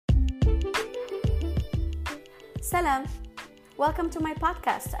Salam. Welcome to my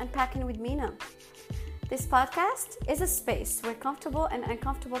podcast, Unpacking with Mina. This podcast is a space where comfortable and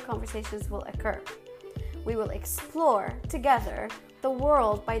uncomfortable conversations will occur. We will explore together the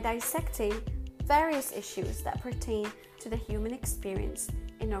world by dissecting various issues that pertain to the human experience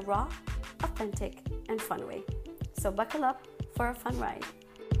in a raw, authentic, and fun way. So buckle up for a fun ride.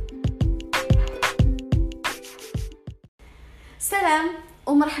 سلام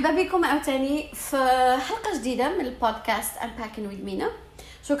ومرحبا بكم عاوتاني في حلقة جديدة من البودكاست Unpacking with Mina.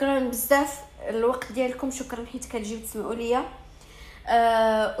 شكرا بزاف الوقت ديالكم، شكرا حيت كتجيو تسمعوا ليا،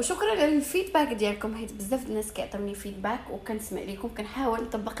 وشكرا على الفيدباك ديالكم حيت بزاف الناس كيعطوني فيدباك وكنسمع لكم، كنحاول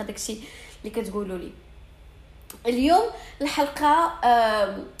نطبق هذاك الشيء اللي كتقولوا لي. اليوم الحلقه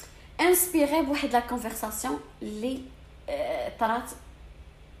انسبيري بواحد لا كونفرساسيون اللي طرات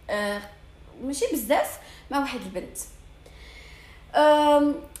ماشي بزاف مع واحد البنت.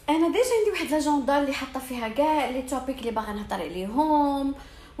 انا ديجا عندي واحد لاجوندا اللي حاطه فيها كاع لي توبيك اللي باغا نهضر عليهم،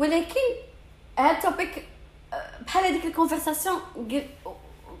 ولكن هاد التوبيك بحال هذيك الكونفرساسيون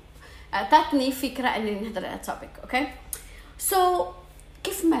عطاتني فكره انني نهضر على التوبيك. اوكي سو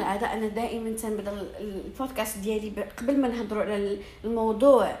كيف ما العاده انا دائما تنبدا البودكاست ديالي قبل ما نهضروا على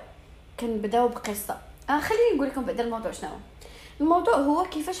الموضوع كنبداو بقصه. خليني نقول لكم بعدا الموضوع شنو هو. الموضوع هو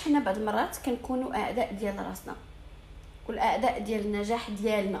كيفاش حنا بعض المرات كنكونوا اعداء ديال راسنا والاعداء ديال النجاح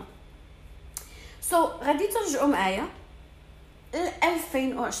ديالنا. غادي ترجعوا معايا ل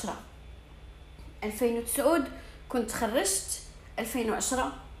 2009 كنت خرجت.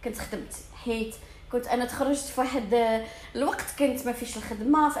 2010 كنت خدمت، حيت كنت انا تخرجت في واحد الوقت كنت ما فيش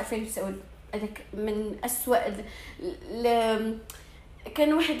الخدمه. في 2009 هذاك من اسوأ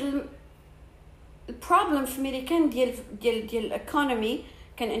كان واحد البروبلم في امريكان ديال الايكونومي،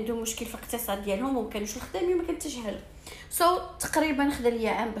 كان عندهم مشكل في الاقتصاد ديالهم وما كانوش الخدامين وما كانت تشهل. تقريبا خدا لي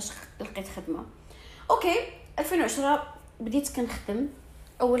عام باش لقيت خدمه. اوكي 2010 بديت كنخدم.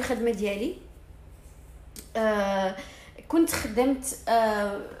 اول خدمه ديالي كنت خدمت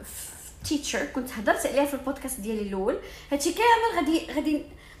تيتشر، كنت هضرت عليها في البودكاست ديالي الاول. هادشي كامل غادي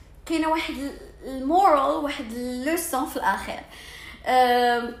كاينه واحد المورال، واحد اللوسون في الاخر.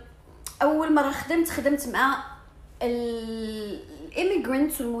 اول مره خدمت مع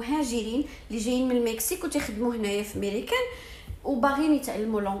الاميغرانتس والمهاجرين اللي جايين من المكسيك وتخدموا هنايا في امريكان وباغيين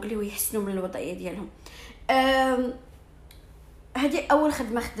يتعلموا لونجلي ويحسنوا من الوضعيه ديالهم. هذه اول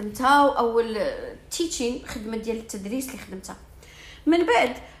خدمه خدمتها واول تيتشين خدمه ديال التدريس اللي خدمتها. من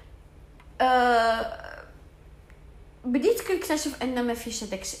بعد بديت كنكتشف ان ما فيش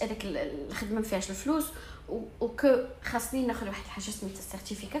هذاك الخدمه ما فيهاش الفلوس، وكو خاصني ناخذ واحد الحاجه سميتها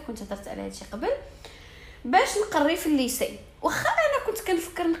السيرتيفيكا. كنت هضرت على هادشي قبل باش نقري في الليسي. واخا انا كنت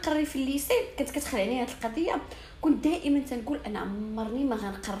كنفكر نقري في الليسي، كانت كتخلعني هاد القضيه. كنت دائما تنقول انا عمرني ما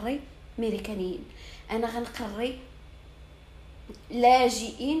غنقري امريكانيين، انا غنقري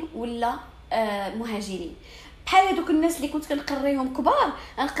لاجئين ولا مهاجرين. بحال هذوك الناس اللي كنت كنقريهم كبار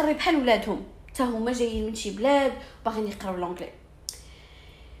غنقري بحال ولادهم، حتى هما جايين من شي بلاد باغيين يقراو لونجلي.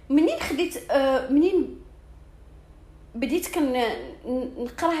 منين بديت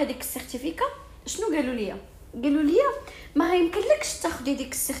نقرا هذيك السيرتيفيكا، شنو قالوا لي ما غيمكنلكش تاخدي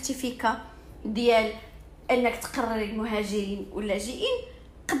ديك السيرتيفيكا ديال انك تقرري المهاجرين واللاجئين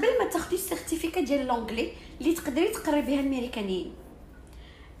قبل ما تاخدي السيرتيفيكا ديال لونجلي اللي تقدري تقري بها الميريكانيين.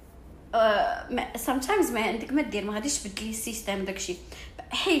 sometimes ما عندك ما دير، ما غاديش تبدلي السيستم داكشي،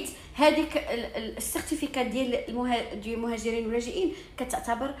 حيت هذيك السيرتيفيكا ديال المهاجرين واللاجئين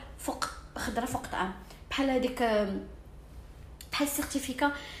كتعتبر فوق خضره فوق طعام. بحال هذيك بحال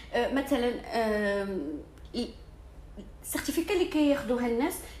السيرتيفيكا مثلا السيرتيفيكا اللي كياخذوها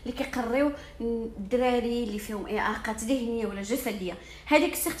الناس اللي كيقريو الدراري اللي فيهم اعاقات ذهنيه ولا جسديه.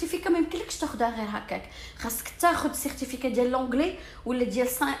 هذيك السيرتيفيكا ما يمكنلكش تاخذها غير هكاك، خاصك تاخذ السيرتيفيكا ديال لونجلي ولا ديال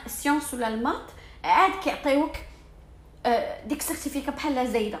سيونس ولا المات، عاد كيعطيوك ديك السيرتيفيكا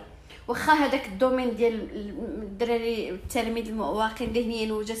بحال زايده. واخا هذاك الدومين ديال الدراري التلاميذ المعاقين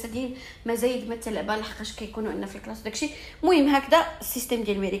ذهنيا وجسديا ما زايد ما تلعبها، لحقاش كيكونوا عندنا في الكلاس داكشي. المهم هكذا السيستم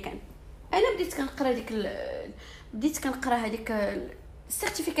ديال الامريكان. انا بديت كنقرا هذيك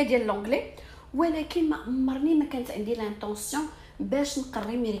السيرتيفيكا ديال لونجلي، ولكن ما عمرني ما كانت عندي لانطونسيون باش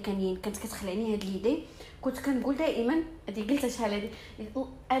نقري امريكانيين. كانت كتخلعني هاد ليدي، كنت كنقول دائما هذه قلتها شحال هذه،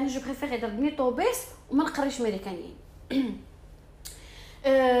 انا جو بريفير يضربني طوبيس وما نقريش امريكانيين.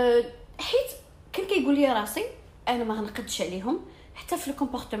 حيت كان كيقول لي راسي انا ما غنقدش عليهم حتى في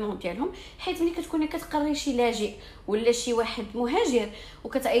الكومبورتمون ديالهم، حيت ملي كتكوني كتقري شي لاجئ ولا شي واحد مهاجر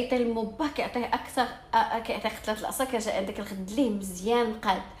وكتعيطي للمبا كيعطيه اكثر، كيعطيه قتله العصا، عندك الخد ليه مزيان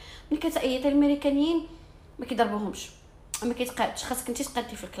مقاد. ملي كتعيطي للامريكانيين ما كيضربوهمش، ما كيتقادش، خاصك انت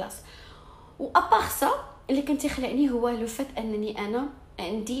تقادي في الكلاس. وابار سا اللي كان تيخلعني هو لو فات انني انا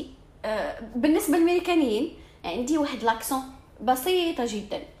عندي بالنسبه للامريكانيين عندي واحد لاكسون بسيطه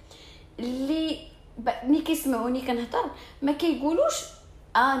جدا اللي ملي كيسمعوني كنهضر ما كيقولوش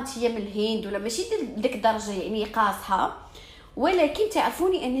انت هي من الهند ولا ماشي ديك الدرجه يعني قاصحه، ولكن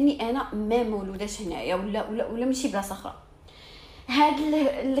تعرفوني انني انا ما مولوداش هنايا ولا ماشي بلاصه اخرى. هاد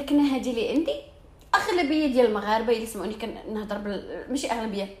اللكنه هذه اللي عندي اغلبيه ديال المغاربه اللي سمعوني كنهضر ماشي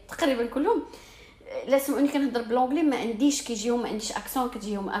اغلبيه تقريبا كلهم لا سمعوني كنهضر بالانجلي ما عنديش كيجيهم ما عنديش اكسون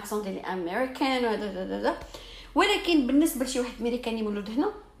كتجيهم اكسون ديال الامريكان وهذا. ولكن بالنسبه لشي واحد امريكاني مولود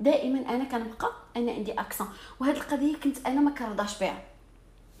هنا دائما انا كنبقى انا عندي اكسون، وهاد القضيه كنت انا ما كنرضاش بها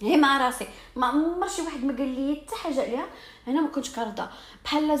هي مع راسي. ما عمر شي واحد ما قال لي حتى حاجه عليها انا ما كنتش كنرضى،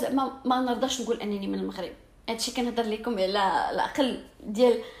 بحال زعما ما نرضاش نقول انني من المغرب. هادشي كنهضر لكم على الاقل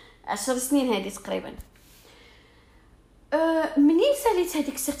ديال 10 سنين هذه تقريبا. منين ساليت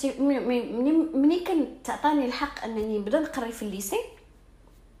هذيك منين كان تعطاني الحق انني نبدا نقري في الليسي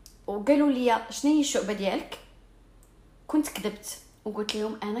وقالوا لي شنو هي الشعبه ديالك، كنت كذبت وقلت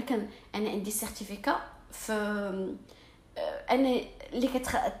لهم انا عندي سيرتيفيكا في انا اللي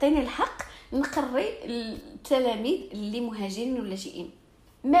كتعطيني الحق نقري التلاميذ اللي مهاجرين ولا جايين.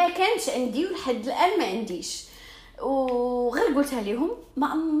 ما كانش عندي ولحد الان ما عنديش، وغير قلتها لهم ما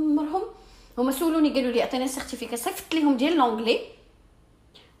عمرهم هما سولوني قالوا لي عطينا سيرتيفيكا صيفط لهم ديال لونجلي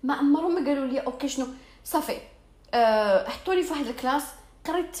ما عمرهم ما قالوا لي اوكي شنو صافي. حطوني في واحد الكلاس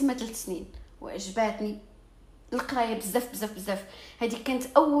قريت تما 3 سنين وعجباتني القرايه بزاف بزاف بزاف. هذه كانت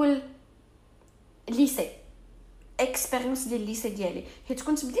اول ليسي اكسبيرينس ديال الليسي ديالي، حيت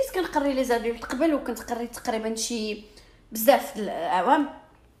كنت بديت كنقري لي زادولت قبل وكنت قريت تقريبا شي بزاف العوام،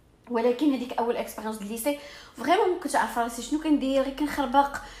 ولكن هذيك اول اكسبيرينس ديال الليسي فريمون ما كنتش عارفه راسي شنو كندير غير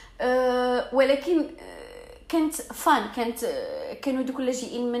كنخربق. ولكن كانت فان كانوا دوك اللي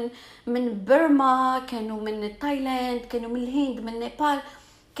جايين من برما، كانوا من تايلاند، كانوا من الهند، من نيبال.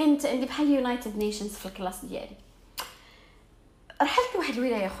 كانت عندي بحال يونايتد نيشنز في الكلاس ديالي. رحلت لواحد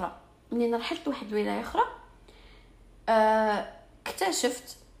الولايه اخرى. منين رحلت لواحد الولايه اخرى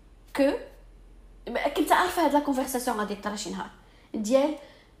اكتشفت كنت عارفه هاد لا كونفرساسيون غادي طرا شي نهار ديال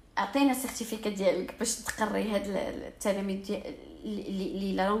اعطينا السيرتيفيكات ديالك باش تقري هاد التلاميذ ديال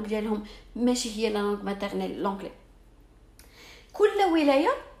اللي لا لونغ ديالهم ماشي هي لا لونغ ماتيرنيل لونغلي. كل ولايه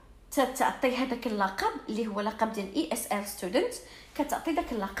تعطي هذاك اللقب اللي هو لقب ديال اي اس ال ستودنت، كتعطي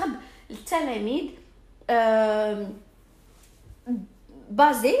داك اللقب للتلاميذ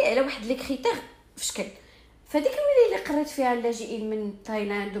بازي على واحد لي كريتير في شكل. فديك الولايه اللي قريت فيها اللاجئين من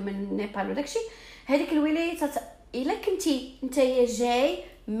تايلاند ومن نيبال وداكشي، هذيك الولايه الا كنتي نتايا جاي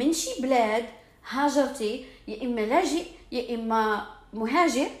من شي بلاد هاجرتي يا اما لاجئ يا اما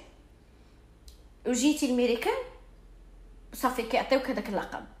مهاجر وجيتي الامريكان صافي كيعطيوك هذاك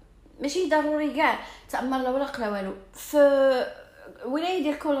اللقب. ماشي ضروري كاع تعمر لا ورق لا والو. في ولايه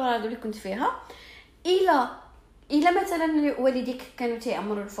ديال كولورادو اللي كنت فيها الا مثلا والديك كانوا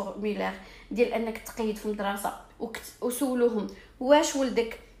تيعمروا الفورمولير ديال انك تقيد في المدرسه وسولوهم واش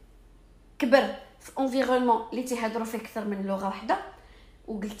ولدك كبر في انفيرونمون اللي تيهضروا فيه اكثر من لغه واحده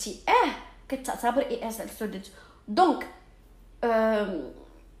وقلتي كتعتبر اي اس ال ستودنت. دونك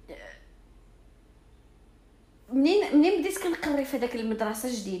منين بديت كنقري في هذاك المدرسه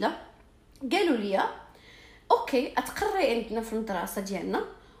الجديده قالوا لي اوكي اتقري عندنا في المدرسه ديالنا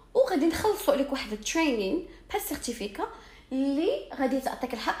وغادي نخلصوا عليك واحد الترينين بحال سيرتيفيكا اللي غادي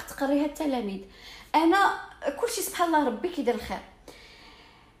تعطيك الحق تقريها التلاميذ. انا كلشي سبحان الله ربي كيدير الخير.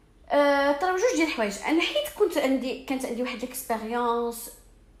 طراو جوج ديال الحوايج. انا حيت كانت عندي واحد الاكسبيريونس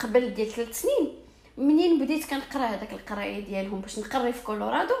قبل ديال 3 سنين منين بديت كنقرا هذاك القرايه ديالهم باش نقري في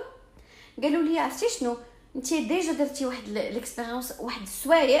كولورادو قالوا لي عرفتي شنو انت ديجا درتي واحد الاكسبيريونس واحد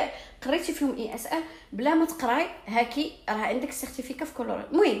السوايع قريتي فيهم اي اس ال بلا ما تقراي هاكي راه عندك السيرتيفيكا في كولورادو.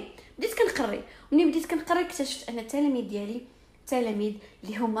 المهم بديت كنقري ومنين بديت كنقري اكتشفت ان التلاميذ ديالي تلاميذ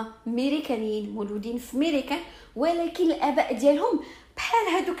اللي هما امريكانيين مولودين في امريكا ولكن الاباء ديالهم بحال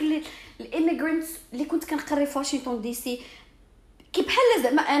هذوك الاميغرانتس اللي كنت كنقري في واشنطن دي سي كي بحال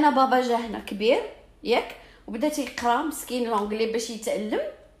زعما انا بابا جا هنا كبير ياك وبدا تيقرا مسكين لونغلي باش يتعلم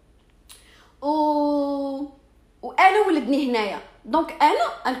وانا ولدني هنايا. دونك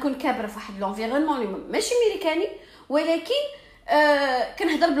انا نكون كابره في واحد لونفيرونمون اللي ماشي امريكاني ولكن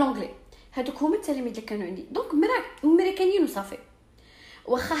كنهضر بلونغلي. هذوك هما التلاميذ اللي كانوا عندي دونك امريكانيين وصافي.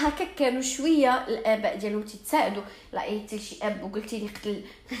 واخا هكا كانوا شويه الاباء ديالهم تيتساعدوا لا عيطتي لشي اب وقلتي لي قتل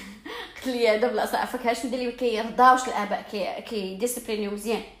لي هذا بلا صافك هاش ندير لي كيرضاوش الاباء كي ديسيبلينيو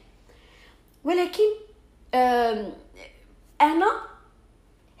مزيان. ولكن انا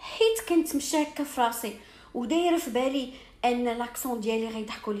حيت كنت مشاكه في راسي ودايره في بالي ان لاكسون ديالي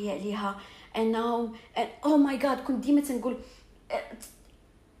غيضحكوا لي عليها انهم او ماي جاد كنت ديما تنقول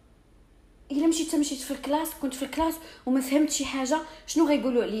الا مشيت في الكلاس، كنت في الكلاس وما فهمت شي حاجه شنو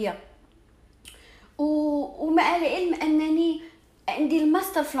غيقولوا عليا. ومع العلم انني عندي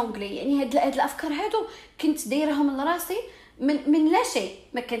الماستر في لونجلي، يعني هاد الافكار هادو كنت دايرهم لراسي من لا شيء.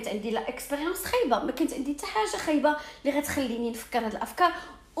 ما كانت عندي لا اكسبيريونس خايبه، ما كانت عندي حتى حاجه خايبه اللي غتخليني نفكر هاد الافكار.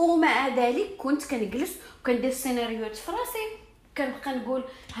 ومع ذلك كنت كنجلس وكندير سيناريوهات في راسي، كنبقى نقول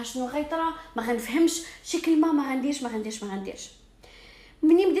ها شنو غيطرا، ما غنفهمش شي كلمه، ما غنديرش.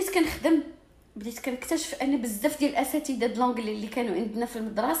 مني بديت كنخدم، بديت كنكتشف ان بزاف ديال الاساتذه د لونجلي اللي كانوا عندنا في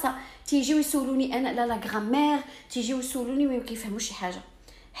المدرسه تيجيو يسولوني انا لا غرامير، تيجيو يسولوني وما كيفهموش شي حاجه.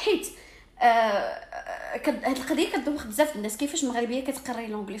 حيت هاد القضيه كتدوخ بزاف الناس. كيفاش مغربيه كتقري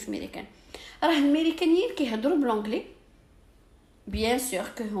لونجلي في امريكان؟ راه الميريكانيين كيهضروا بلونجلي بيان سور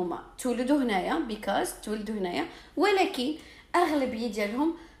كو هما تولدوا هنايا، ولكن اغلبيه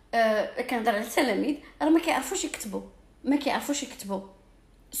ديالهم كنهضر على التلاميذ راه ما كيعرفوش يكتبوا.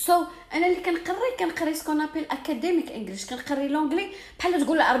 انا اللي كنقري سكون ابل اكاديميك انجلش، كنقري لونجلي بحال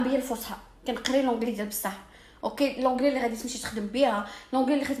تقول العربيه الفصحى، كنقري لونجلي ديال بصح. اوكي، لونجلي اللي غادي تمشي تخدم بها،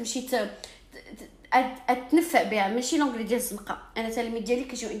 لونجلي اللي غتمشي تنفع بها، ماشي لونجلي ديال الزنقه. انا التلاميذ ديالي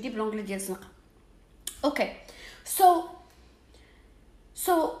كيجيو عندي بلونجلي ديال الزنقه. اوكي، سو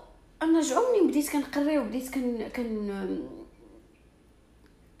نرجعوا. بديت كنقري وبديت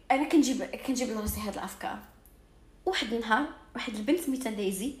انا كنجيب لراسي هاد الافكار. واحد النهار واحد البنت سميتها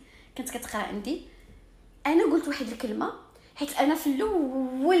دايزي كانت كتقرا عندي، انا قلت واحد الكلمه، حيت انا في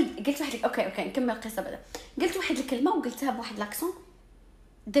الاول قلت واحد اوكي نكمل القصه بعدا. قلت واحد الكلمه وقلتها بواحد لاكسون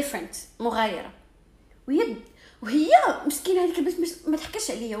ديفرنت، مغايره، وهي مسكينه هذيك البنت ما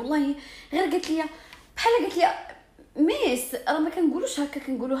ضحكش عليا والله، غير قالت لي بحال قالت لي ميس راه ما كنقولوش هكا،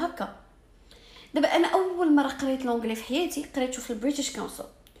 كنقولوا هكا. دابا انا اول مره قريت لونجلي في حياتي قريته في البريتش كونسل،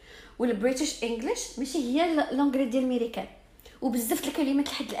 والبريتش انجلش ماشي هي لونجلي ديال الميريكان. وبزاف الكلمات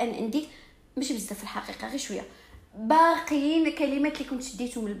لحد الان عندي، ماشي بزاف في الحقيقه، غير شويه باقيين كلمات اللي كنت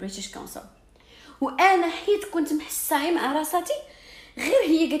شديتهم من البريتش كونسل. وانا حيت كنت محسه مع راساتي، غير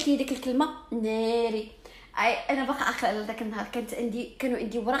هي قالت لي ديك الكلمه ناري. انا باقا عاقله على داك النهار. كانوا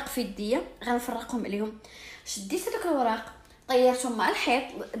عندي وراق في يديا غنفرقهم عليهم. شديت هذوك الوراق، طيرتهم مع الحيط،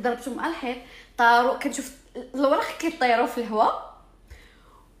 ضربتهم مع الحيط، طاروا. كنشوف الوراق كيطيروا في الهواء،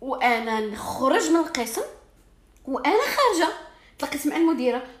 وانا نخرج من القسم وانا خارجه تلاقيت مع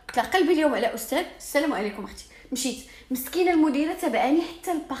المديره، قلت لها قلبي اليوم على استاذ، السلام عليكم اختي. مشيت، مسكينه المديره تبعاني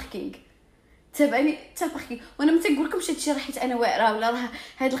حتى الباركينغ، وانا ما تنقول لكمش هادشي راه حيت انا واعره ولا راه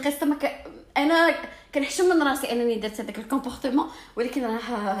هاد القصه ما انا كنحشم من راسي انني درت هذاك الكومبورتمون، ولكن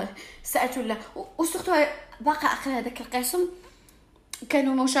راه ساعات ولا. وسورتو باقا اقرا هذاك القسم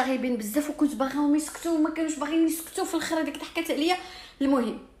كانوا مشاغبين بزاف، وكنت باغاهم يسكتوا وما كانوش باغيين يسكتوا. في الاخر هذيك ضحكت عليا.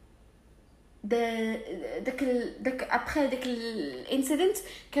 المهم داك ابخي داك الانسيدنت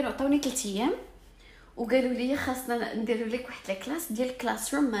كانوا عطوني 3 ايام وقالوا لي خاصنا نديروا لك واحد الكلاس ديال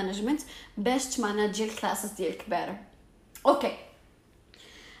كلاس روم مانجمنت باش تماناجي الكلاسز ديال الكبار. اوكي،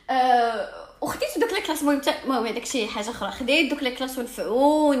 وخديت دوك الكلاس. المهم هذاك شي حاجه اخرى، خديت دوك الكلاس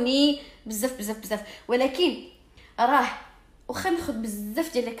ونفعوني بزاف. ولكن راه واخا ناخذ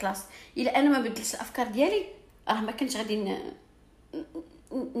بزاف ديال الكلاس، الا انا ما بدلتش الافكار ديالي راه ما كنتش غادي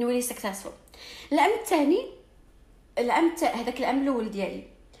نولي سكسسفول. هذاك العام الاول ديالي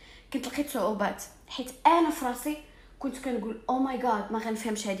كنت لقيت صعوبات، حيت انا في راسي كنت كنقول او ماي جاد ما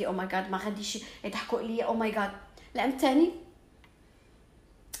غنفهمش هذه، او ماي جاد ما غاديش يضحكوا عليا، او ماي جاد. العام الثاني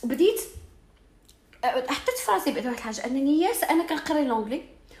بديت حطيت في راسي بعد واحد الحاجه، انني ياس انا كنقري لونجلي،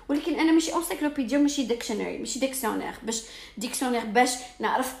 ولكن انا ماشي انسايكلوبيديا، ماشي ديكشنري، ماشي ديكسيونير باش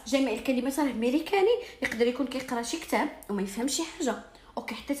نعرف جميع الكلمات. راه الميريكاني يقدر يكون كيقرا شي كتاب وما يفهمش شي حاجه.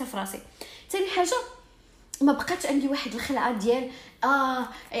 اوكي، حطيتها في راسي. ثاني حاجه ما بقاتش عندي واحد الخلعه ديال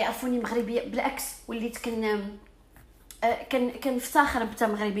يعرفوني مغربيه، بالعكس وليت كنفتخر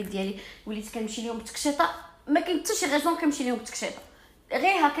بالمغربيه ديالي، وليت كنمشي لهم بتكشيطه، ما كاين حتى شي غيزون كنمشي لهم بتكشيطه،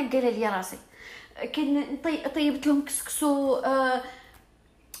 غير هكا قال لي راسي. طيبت لهم كسكسو.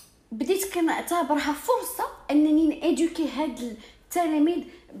 بديت كنعتبرها فرصه انني نادوكي هاد التلاميذ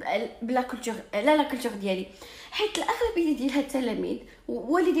بلا كولتور، لا كولتور ديالي، حيت الاغلبيه ديال هاد التلاميذ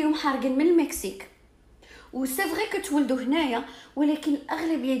والديهم حارقين من المكسيك، وسي فري كتولدوا هنايا، ولكن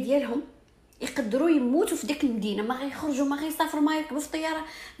الاغلبيه ديالهم يقدروا يموتوا في ديك المدينه، ما غيخرجوا، ما غيسافروا، ما يركبوا في الطياره،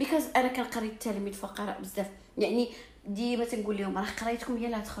 بيكاز انا كنقري التلاميذ فقراء بزاف. يعني ديما تنقول لهم راه قرايتكم هي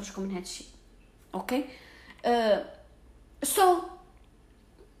اللي غتخرجكم من هذا الشيء. اوكي،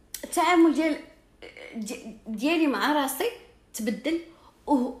 التعامل ديالي مع راسي تبدل،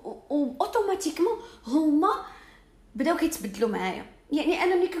 اوتوماتيكمون هما بداو كيتبدلوا معايا. يعني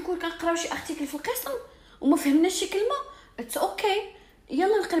انا ملي كنكون كنقراو شي ارتيكل في القسم وما فهمناش شي كلمه اتس اوكي،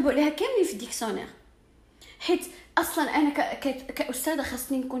 يلا نقلبوا عليها كاملين في الديكسيونير. حيت اصلا انا كاستاذه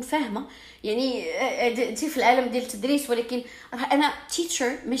خاصني نكون فاهمه، يعني انت في العالم ديال التدريس، ولكن راه انا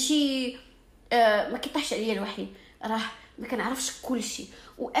تيتشر ماشي ما كيطيحش عليا الوحي، راه ما كنعرفش كلشي.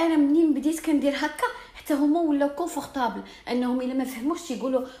 وانا منين بديت كندير هكا حتى هما ولاو كونفورطابل انهم الا ما فهموش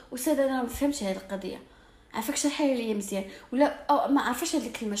تيقولوا استاذ انا ما فهمتش هذه القضيه، عافاك شرحي لي مزيان، ولا ما عارفاش هذه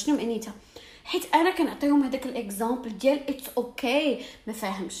الكلمه شنو معنيتها. حيت انا كنعطيهم هذاك الاكزامبل ديال اتس اوكي ما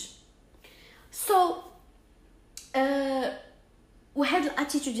فاهمش. سو وهذا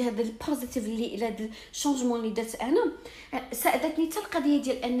الاتيتود هذا البوزيتيف اللي هذا الشونجمون اللي درت انا ساعدتني حتى القضيه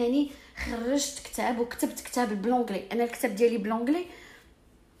ديال انني خرجت كتاب وكتبت كتاب بالونجلي. انا الكتاب ديالي بالونجلي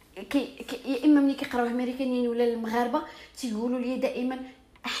يا اما ملي كيقراوه الامريكانيين ولا المغاربه تيقولوا لي دائما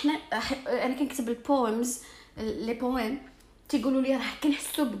احنا انا كنكتب البويمز لي بويم تيقولوا لي راه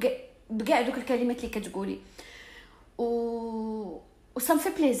كنحسوا بكاع دوك الكلمات اللي كتقولي و سام في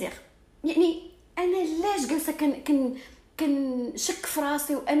بليزير. يعني انا لاش جالسه كنشك في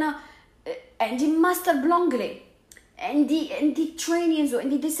راسي، وانا عندي ماستر بلونجلي، عندي ترينينز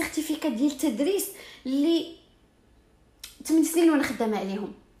وعندي دي سيرتيفيكات ديال التدريس اللي 8 سنين وانا خدامه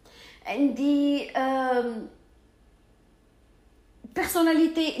عليهم، عندي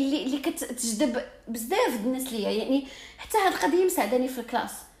بيرسوناليتي اللي كتجذب بزاف الناس ليا. يعني حتى هاد القضيه مساعداني في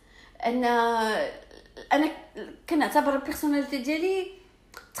الكلاس، انا كنعتبر البيرسوناليتي ديالي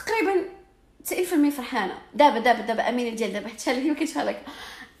تقريبا 90% فرحانه. دابا امينه ديال دابا حتى اللي ما كاينش هكا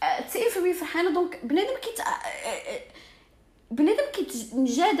 90% فرحانه. دونك بنادم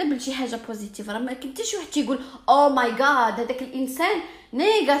كيتجاذب لشي حاجه بوزيتيف، راه ما كاين حتى شي واحد تيقول او ماي جاد هذاك الانسان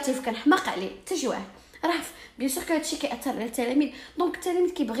نيجاتيف كنحماق عليه، حتى شي واحد. راه بيان سور هادشي كيأثر على التلاميذ، دونك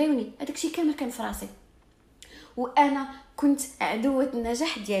التلاميذ كيبغيوني، هذاك الشيء كامل كان في راسي. وانا كنت عدوه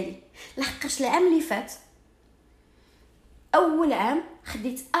النجاح ديالي، لحقاش العام اللي فات اول عام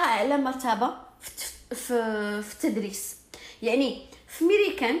خديت اعلى مرتبه في التدريس. يعني في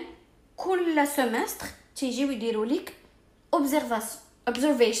ميريكان كل سيمستر تيجيو يديروا لك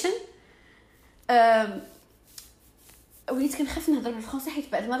اوبزرفيشن. وليت كنخاف نهضر بالفرنسي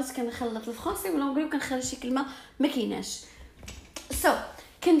حيت بعض المرات كنخلط الفرنسي ولا نقول كنخرج شي كلمه ما كايناش.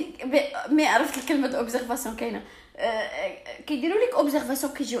 كان مي عرفت الكلمه اوبزرفاسيون كاينه. كيديروا لك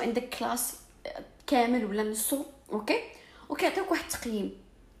اوبزرفاسيون، كيجيو عندك كلاس كامل ولا نصو اوكي، وكيعطيوك واحد التقييم،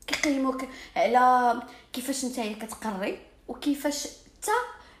 كيقيموك على كيفاش نتايا كتقري وكيفاش حتى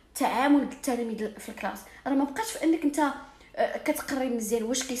تعامل التلاميذ في الكلاس. راه ما بقاش في انك انت كتقري مزيان،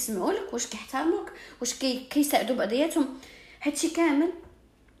 واش كيسمعوا لك، واش كيحترموك، واش كيساعدوا بعضياتهم، هادشي كامل.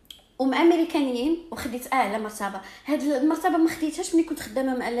 ومع امريكانيين وخديت اعلى مرتبه. هاد المرتبه ما خديتهاش ملي كنت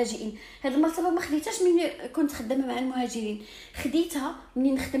خدامه مع اللاجئين، هاد المرتبه ما خديتهاش ملي كنت خدامه مع المهاجرين، خديتها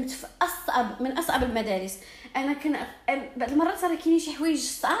ملي خدمت في اصعب المدارس. انا بعض المرات راه كاينين شي حوايج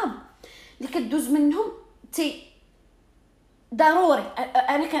صعاب اللي كدوز منهم ضروري.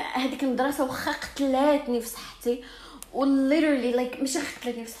 انا كان هذيك المدرسه واخا قتلاتني في صحتي وليترلي لايك ماشي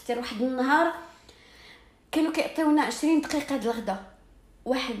قتلاتني في صحتي. واحد النهار كانوا كيعطيونا 20 دقيقه د الغدا.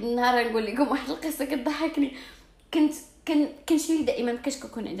 واحد النهار نقول لكم واحد القصه كتضحكني. كنشري دائما، ما كانش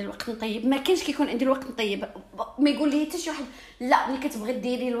كيكون عندي الوقت نطيب، ما كانش كيكون عندي الوقت نطيب، ما يقول لي حتى شي واحد لا ملي كتبغي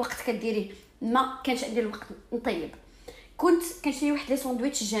ديري الوقت كديريه، ما كانش عندي الوقت نطيب. كنت كنشري واحد لي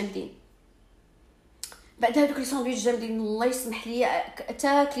ساندويتش جامدين. بعد هذوك لي ساندويتش جامدين الله يسمح لي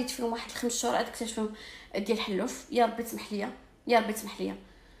تاكليت فيهم واحد 5 شهور اكتشف فيهم ديال الحلوف. يا ربي تسمح لي، يا ربي تسمح لي،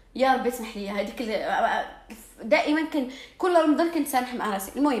 يا ربي تسمح لي. هذيك دائما كل رمضان كنتسامح مع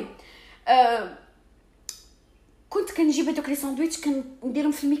راسي. المهم كنت كنجيب هذوك لي ساندويتش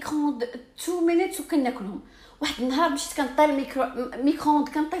كنديرهم في الميكرووند 2 مينيت وكناكلهم. واحد النهار مشيت كنطير ميكرووند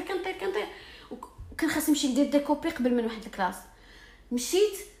كنطير وكان خاصني نمشي ندير ديكوبي قبل من واحد الكلاس.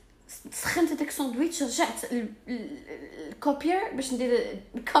 مشيت سخنت هذاك الساندويتش، رجعت الكوبير باش ندير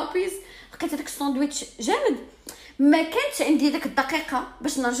الكوبيز، لقيت هذاك الساندويتش جامد. ما كانتش عندي ديك الدقيقه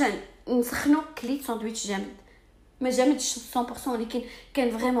باش نرجع نسخنو، كليت ساندويتش جامد، ما جامدش 100% ولكن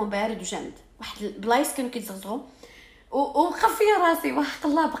كان فريمون بارد وجامد. واحد البلايص كانوا كيتزغزغوا وبقى فيا راسي وحق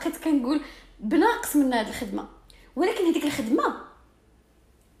الله بقيت كنقول بناقص من هذه الخدمه. ولكن هذيك الخدمه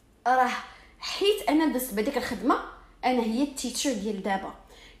راه حيت انا دزت بهذيك الخدمه انا هي التيتشر ديال دابا.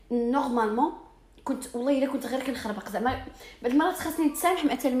 نورمالمون كنت والله الا كنت غير كنخربق زعما بعض المرات خاصني نتسامح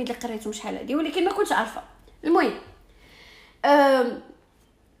مع التلاميذ اللي قريتهم شحال هادي، ولكن ما كنتش عارفه. المهم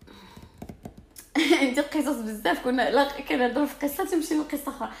عندي قصص بزاف، كنا كنهضروا في قصه تمشي لقصه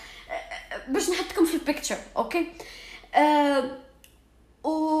اخرى باش نحطكم في البيكتشر اوكي.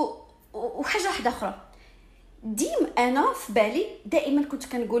 وحاجه واحده اخرى، ديم انا في بالي دائما كنت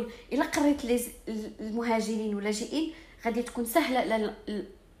كنقول الا قريت المهاجرين واللاجئين غادي تكون سهله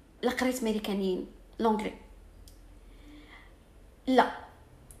لا قريت امريكانيين لونغلي. لا،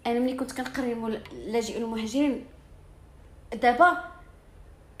 انا ملي كنت كنقري اللاجئين والمهاجرين دابا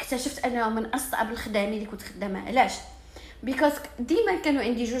اكتشفت انه من اصعب الخدامه اللي كنت خدامه. علاش؟ بيكوز ديما كانوا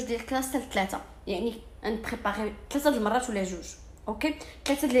عندي جوج ديال كلاس حتى 3، يعني ان بريباري 3 المرات ولا جوج، اوكي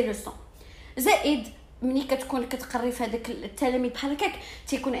 3 لي لوسون، زائد ملي كتكون كتقري في هذاك التلاميذ بحال هكاك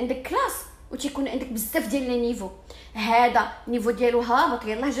تيكون عندك كلاس وتيكون عندك بزاف ديال لي نيفو. هذا نيفو ديالو هابط،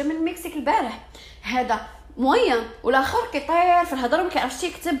 يلاه جا من المكسيك البارح، هذا موين، والاخر كيطير في الهضره وما كيعرفش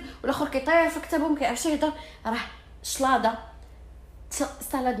يكتب، والاخر كيطير في كتابه وما كيعرفش يهضر. راه شلاضه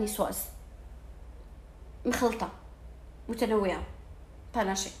سالاد نيسواز مخلطه متنوعه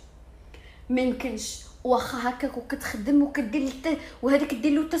باناشي ما يمكنش. واخا هكاك وكتخدم وكدير وهذاك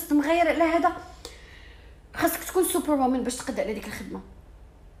دير له تست مغير على هذا، خاصك تكون سوبر وومن باش تقد على ديك الخدمه.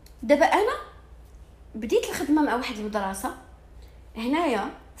 دابا انا بديت الخدمه مع واحد المدرسه هنايا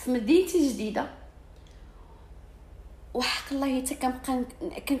في مدينتي الجديده، وحق الله حتى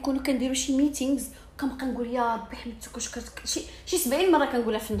كنكونوا كنديروا شي ميتينغز وكنبقى نقول يا ربي حمدتك واش شي 70 مره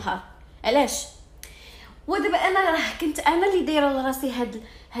كنقولها في النهار. علاش؟ ودابا انا راه كنت انا اللي دايره لراسي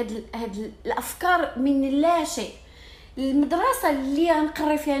هاد الافكار من لا شيء. المدرسه اللي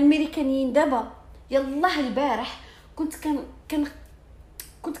غنقري فيها الامريكانيين دابا يلاه البارح كنت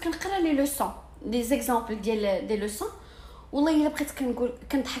كنقرا لي لوسون لي زيكزامبل ديال دي لوسون، والله الا بقيت كنقول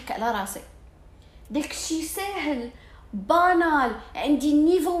كنضحك على راسي. داكشي ساهل بانال، عندي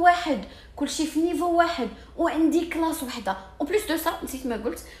نيفو واحد، كلشي في نيفو واحد، وعندي كلاس وحده. او بليس دو سا نسيت ما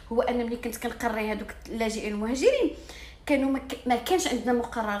قلت، هو انا ملي كنت كنقري هذوك اللاجئين والمهاجرين كانوا ما كانش عندنا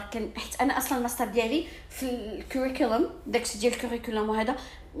مقرر، كان حيت انا اصلا الماستر ديالي في الكوريكولوم، داكشي ديال الكوريكولوم وهذا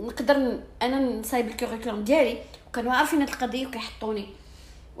نقدر انا نصايب الكوريكولوم ديالي، وكانوا عارفين هاد القضيه وكيحطوني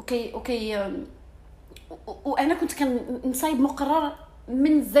وانا كنت كنصايب مقرر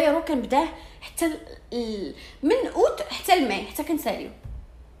من زيرو، كنبداه حتى من اوت حتى الماي حتى كنساليو،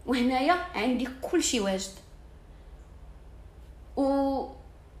 وهنايا عندي كل شيء واجد.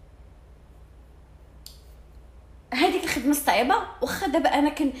 هذيك الخدمه صعيبه، واخا دابا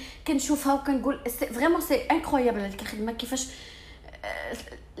انا كنشوفها وكنقول فريمون سي انكرويابل هذيك الخدمه، كيفاش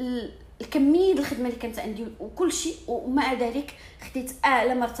الكميه الخدمه اللي كانت عندي وكل شيء، ومع ذلك خديت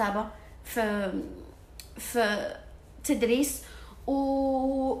اعلى مرتبه في تدريس.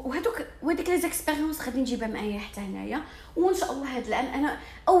 وهذوك لي زيكسبيريونس غادي نجيبها معايا حتى هنايا، وان شاء الله هذا العام انا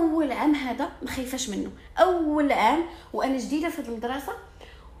اول عام هذا ما خايفاش منه، اول عام وانا جديده في هذه المدرسه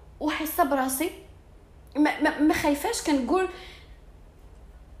وحاسه براسي ما خايفاش. كنقول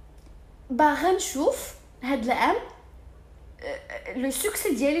باغا نشوف هذا العام لو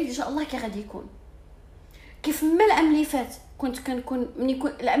سوكسي ديالي ان شاء الله كي غادي يكون كيف ما العام اللي فات. كنت كنكون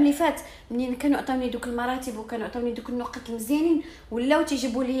العام اللي فات منين كانوا عطاوني دوك المراتب وكانوا عطاوني دوك النقط المزيانين، ولاو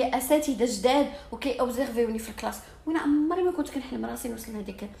تيجيبوا لي اساتذه جداد وكي اوبزيرفيوني في الكلاس، وانا عمري ما كنت كنحلم راسي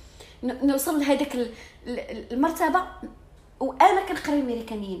نوصل لهذيك المرتبه وانا كنقري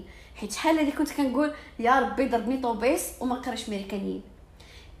امريكانيين. حيت شحال اللي كنت كنقول يا ربي ضربني طوبيس وما قريش امريكانيين.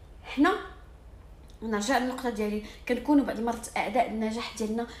 حنا نرجع للنقطه ديالي، كنكونوا بعض المرات اعداء النجاح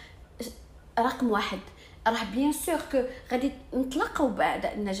ديالنا رقم واحد. راه بيان سور كو غادي نتلاقاو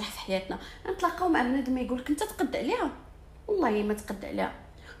باعداء النجاح في حياتنا، نتلاقاو مع بنادم يقولك انت تقد عليها، والله ما تقد عليها.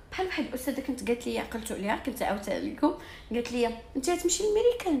 بحال واحد الاستاذه كنت قالت لي عقلتوا عليها، كنت عاودتها لكم، قالت لي انت تمشي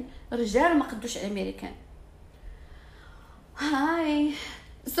للامريكان، الرجال ما قدوش على الامريكان. هاي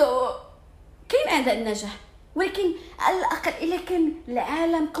كاين اعداء النجاح، ولكن على الاقل الا كان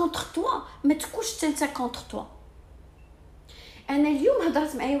العالم كونتر توا ما تكونش انت كونتر توا. انا اليوم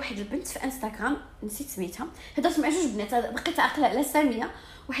هضرت معايا واحد البنت في انستغرام نسيت سميتها، هضرت مع جوج بنات بقيت عاقله على ساميه،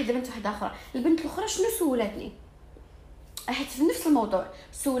 واحد البنت واحده اخرى. البنت الاخرى شنو سولاتني حيت في نفس الموضوع،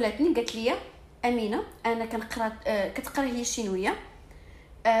 سولاتني قالت لي امينه انا كنقرا كتقرا هي الشينويه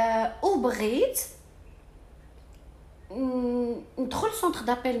وبغيت ندخل سونتر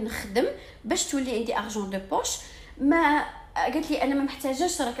دابيل نخدم باش تولي عندي ارجون دو بوش. ما قالت لي انا ما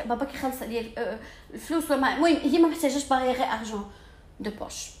محتاجاش، راك بابا كيخلص عليا الفلوس وما المهم هي ما محتاجاش، باغي غير ارجون دو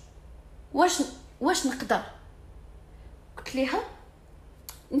بوش. واش نقدر؟ قلت لها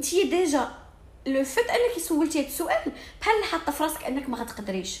انتي ديجا لو فيت انك سولتي هذا السؤال بحال حاطه في راسك انك ما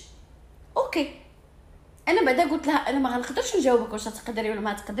غتقدريش. اوكي انا بعدا قلت لها انا ما غنقدرش نجاوبك واش تقدري ولا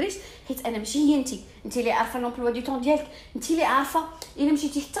ما تقدريش، حيت انا ماشي هي انت اللي عارفه لومبلوا دو طون ديالك، انت اللي عارفه الا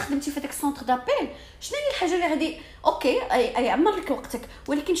مشيتي حتى خدمتي في داك السونتر دابيل شنو هي الحاجه اللي غادي اوكي اي عمر لك وقتك،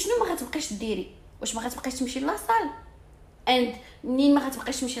 ولكن شنو ما غتبقيش ديري؟ واش ما غتبقيش تمشي لاصال؟ اند منين ما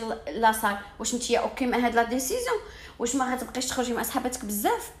غتبقايش تمشي لاصال، واش نتيا اوكي مع هاد لا ديسيزيون؟ واش ما غتبقايش تخرجي مع صحاباتك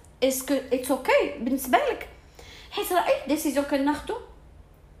بزاف؟ اسكو اتس اوكي بالنسبه لك؟ حيت راه اي ديسيزيون كناخذو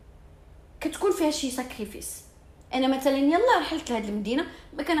كتكون فيها شي ساكريفيس. انا مثلا يلا رحلت لهاد المدينه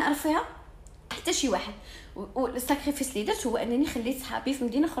ما كنعرف فيها حتى شي واحد، والساكريفيس اللي درت هو انني خليت صحابي في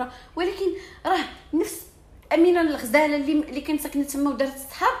مدينه اخرى، ولكن راه نفس امينه الغزاله اللي كنت ساكنه تما ودارت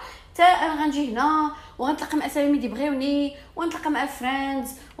الصحاب، حتى انا غنجي هنا وغنتلاقى مع اسامي اللي يبغيوني ونتلاقى مع فريندز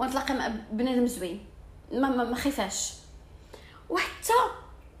ونتلاقى مع بنادم زوين، ما خايفاش. وحتى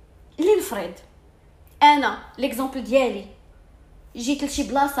اللي نفرض انا ليكزامبل ديالي جيت لشي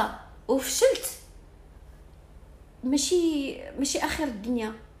بلاصه وفشلت، ماشي اخر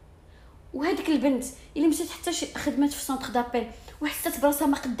الدنيا. وهذيك البنت اللي مشات حتى شي خدمات في سونتر دابيل وحسات براسها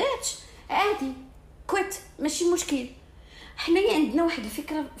ما قداتش، عادي كويت ماشي مشكل. حنايا عندنا واحد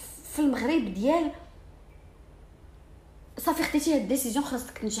الفكره في المغرب ديال صافي خديتي هاد الديسيجن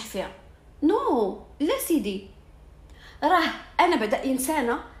خاصك تنجح فيها. نو لا سيدي، راه انا بعدا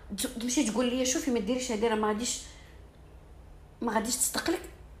انسانه تمشي تقول لي شوفي ما ديريش هادي راه ما غاديش تستقلك،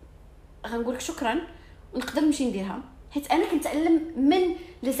 غنقول لك شكرا ونقدر نمشي نديرها، حيت انا كنتعلم من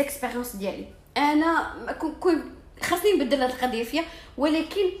لي زيكسبيريونس ديالي. انا كون خاصني نبدل هاد القضيه فيا،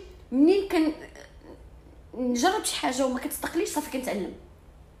 ولكن منين نجرب شي حاجه وما كتستقليش صافي كنتعلم.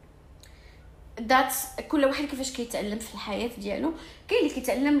 ذات كل واحد كيفاش كيتعلم في الحياه ديالو. كاين اللي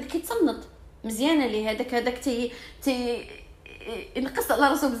كيتعلم اللي كيتصنت مزيانه ليه، هذاك تي ينقص على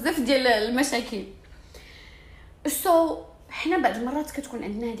راسو بزاف ديال المشاكل. حنا بعض المرات كتكون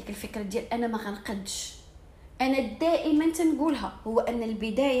عندنا هذيك الفكره ديال انا ما غنقدش. انا دائما تنقولها هو ان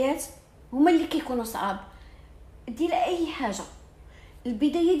البدايات هما اللي كيكونوا صعاب. دير اي حاجه،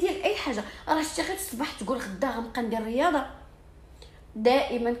 البدايه ديال اي حاجه، راه شتي غير تصبح تقول غدا غنبقى ندير رياضه،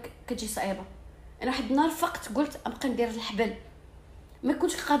 دائما كتجي صعيبه. انا واحد النهار فقت قلت ابقى ندير الحبل، ما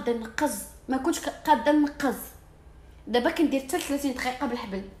كنتش قاده نقز، دابا كندير حتى 30 دقيقه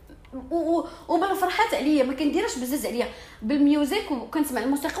بالحبل وبلا فرحات عليا، ما كنديرش بزاف عليا بالميوزيك وكنسمع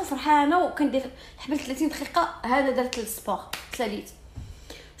الموسيقى وفرحانه وكندير الحبل 30 دقيقه. هذا درت السبور ساليت.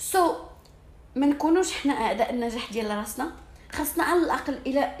 ما نكونوش حنا اعداء النجاح ديال راسنا، خاصنا على الاقل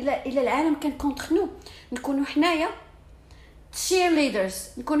الى العالم كان كونتر نو نكونوا حنايا تشير ليدرز،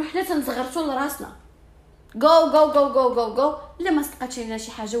 نكونوا حنا تنزغرتوا لراسنا جو جو جو جو جو جو. الا ما استقاتش لنا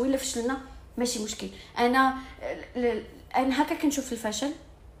شي حاجه ولا فشلنا ماشي مشكل. انا هكا كنشوف الفشل،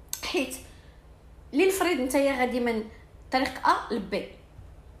 حيت اللي نفرض نتايا غادي من طريق ا ل بي،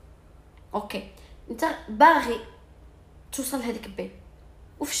 اوكي انت باغي توصل لهذيك بي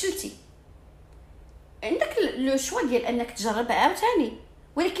وفشلتي، عندك لو شوا ديال انك تجرب عاوتاني.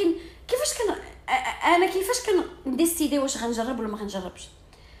 ولكن كيفاش نديسيدي واش غنجرب ولا ما غنجربش؟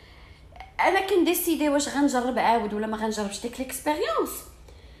 انا كنديسيدي واش غنجرب عاود ولا ما غنجربش ديك ليكسبيريونس.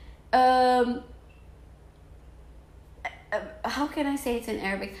 how can I say it in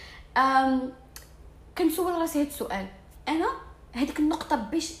Arabic؟ كنسول راسي هاد السؤال، انا هذيك النقطه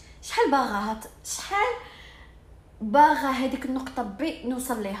بيش شحال باغا هذيك النقطه بي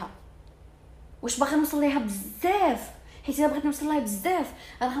نوصل ليها، واش باغا نوصل ليها بزاف؟ حيت الا بغيت نوصل لها بزاف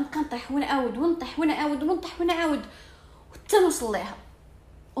راه غنبقى نطيح ونعاود حتى نوصل ليها،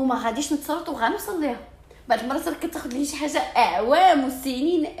 وما غاديش نتسرط وغنوصل ليها. بعض المرات كتاخذ لي شي حاجه اعوام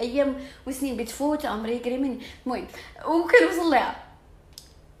وسنين، ايام وسنين بتفوت عمري يجري مني، المهم وكنوصل ليها.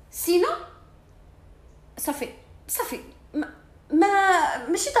 سينا صافي ما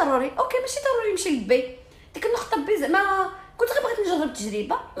ماشي ضروري، اوكي ماشي ضروري نمشي للبي ديك النقطه بي، زعما كنت غير بغيت نجرب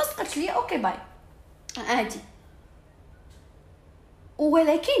التجربه ما صدقتش ليا، اوكي باي عادي.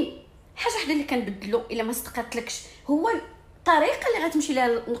 ولكن حاجه وحده اللي كنبدلو الا ما صدقتلكش هو الطريقه اللي غتمشي لها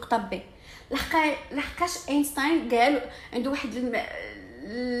النقطه بي. لحقاش اينشتاين قال عنده واحد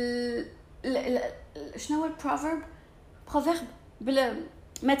شنو هو البروفيرب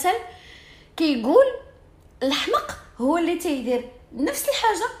بالمثل كيقول الحمق هو اللي تيدير نفس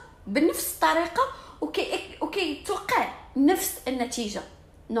الحاجه بنفس الطريقه وكيتوقع نفس النتيجه.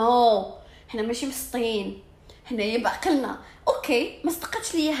 حنا ماشي مسطين، حنايا بعقلنا اوكي ما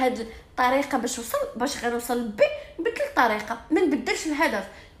صدقتش ليا هاد الطريقه باش غنوصل بي، نبدل الطريقه، ما نبدلش الهدف،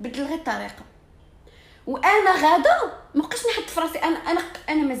 بدل غير الطريقه. وانا غادا ما بقيتش نحط في راسي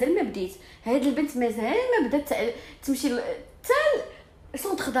انا مازال ما بديت، هاد البنت مازال ما بدات تمشي حتى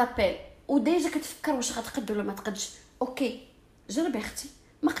سونتر دابيل وديجا كتفكر واش غتقد ولا ما تقدش. اوكي جربي اختي،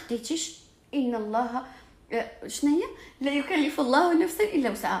 ما قديتيش ان الله شناهي لا يكلف الله نفسا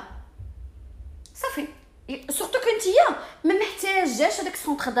الا وسعها. صافي سورتو كنتيا ما محتاجاش هذاك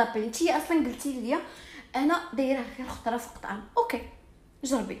سونتر دابيل، نتيا اصلا قلتي لي انا دايره غير خطره فقط عام، اوكي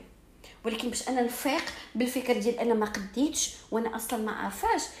جربي ولكن باش انا نفيق بالفكر ديال انا ما قديتش وانا اصلا ما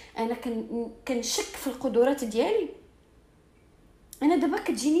عارفاش، انا كنشك في القدرات ديالي. انا دابا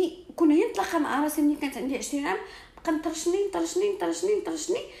كتجيني كون هي نطلق مع راسي ملي كانت عندي 20 عام، بقى نطرشني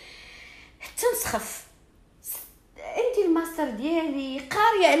حتى نسخف. انت الماستر ديالي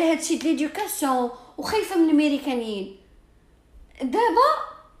قاريه على هادشي ديال ليدوكاسيون وخايفه من الامريكانيين. دابا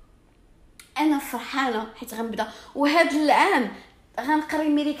انا فرحانه حيت غنبدا، وهذا العام غنقري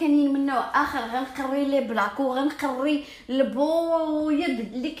امريكانيين من نوع اخر، غنقري لي بلاك وغنقري البويض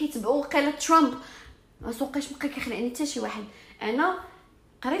اللي كيتبعوا قاله ترامب. ما سوقيش بقى كيخلعني حتى شي واحد. انا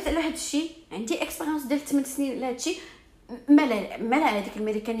قريت على هذا الشيء، عندي اكسبيرينس ديال 8 سنين على هذا الشيء. مالا على ديك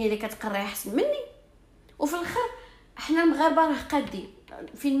الامريكانيه اللي كتقري احسن مني. وفي الاخر حنا المغاربه راه قادين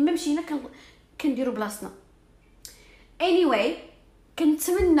فين ما مشينا كنديروا بلاصتنا. anyway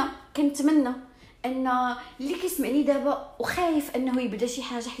كنتمنى ان اللي كيسمعني دابا وخايف انه يبدا شي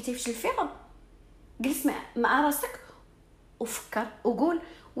حاجه حيت يفشل فيها، جلس مع راسك وفكر وقول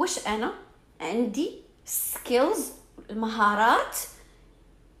واش انا عندي سكيلز، المهارات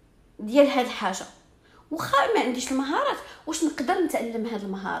ديال هاد الحاجه. وخا ما عنديش المهارات واش نقدر نتعلم هاد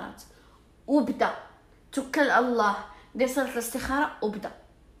المهارات؟ وبدا توكل على الله، دير صلاه الاستخاره وبدا.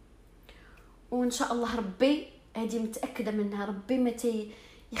 وان شاء الله ربي هذه متاكده منها، ربي ما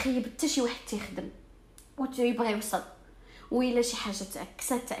يخيب حتى شي واحد تيخدم وتيبغي يوصل. وإلا شي حاجه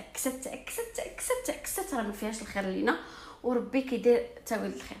تعكست راه ما فيهاش الخير لينا، وربي كيدير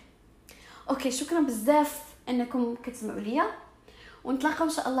تاويل الخير. اوكي، شكرا بزاف انكم كتسمعوا ليا، ونتلاقاو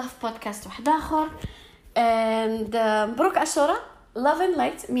ان شاء الله في بودكاست واحد اخر. مبروك عاشوراء. love and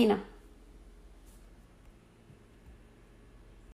light مينا.